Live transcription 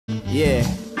Yeah.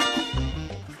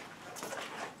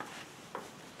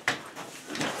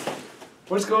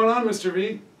 What's going on, Mr.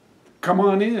 V? Come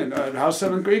on in. How's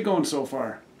 7th grade going so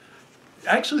far?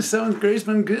 Actually, 7th grade's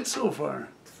been good so far.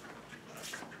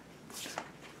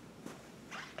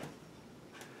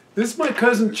 This is my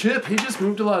cousin Chip. He just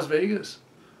moved to Las Vegas.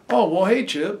 Oh, well, hey,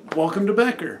 Chip. Welcome to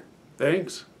Becker.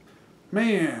 Thanks.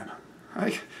 Man,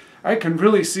 I can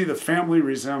really see the family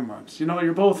resemblance. You know,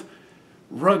 you're both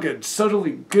rugged,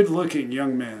 subtly good-looking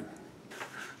young men.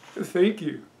 Thank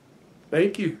you.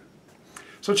 Thank you.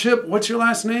 So, Chip, what's your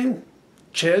last name?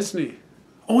 Chesney.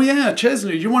 Oh, yeah,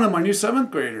 Chesney. You're one of my new 7th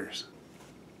graders.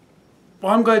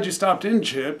 Well, I'm glad you stopped in,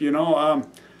 Chip. You know,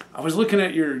 I was looking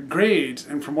at your grades,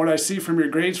 and from what I see from your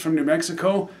grades from New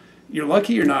Mexico, you're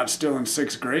lucky you're not still in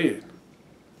 6th grade.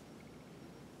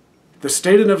 The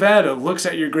state of Nevada looks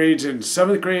at your grades in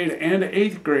 7th grade and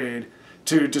 8th grade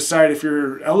to decide if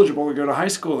you're eligible to go to high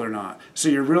school or not. So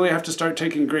you really have to start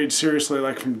taking grades seriously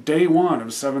like from day one of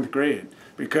 7th grade.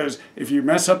 Because if you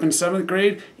mess up in 7th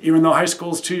grade, even though high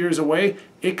school is 2 years away,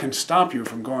 it can stop you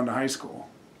from going to high school.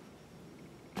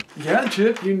 Yeah,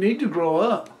 Chip, you need to grow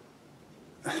up.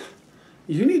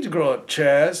 You need to grow up,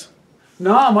 Chaz.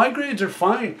 Nah, my grades are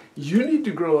fine. You need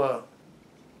to grow up.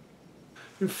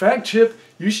 In fact, Chip,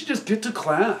 you should just get to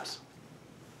class.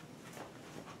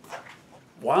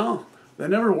 Wow, that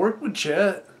never worked with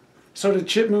Chet. So did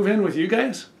Chip move in with you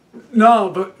guys? No,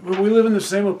 but we live in the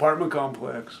same apartment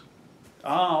complex.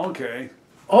 Oh, okay.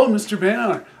 Oh, Mr.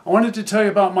 Banner, I wanted to tell you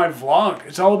about my vlog.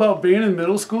 It's all about being in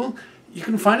middle school. You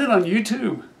can find it on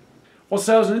YouTube. Well,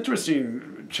 sounds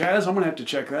interesting. Chaz, I'm going to have to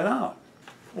check that out.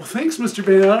 Well, thanks, Mr.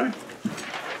 Banner.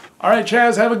 All right,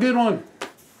 Chaz, have a good one.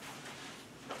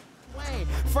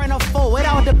 Friend or foe, it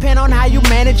all depend on how you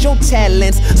manage your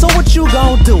talents. So what you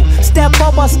gonna do? Step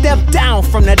up or step down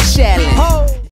from the challenge?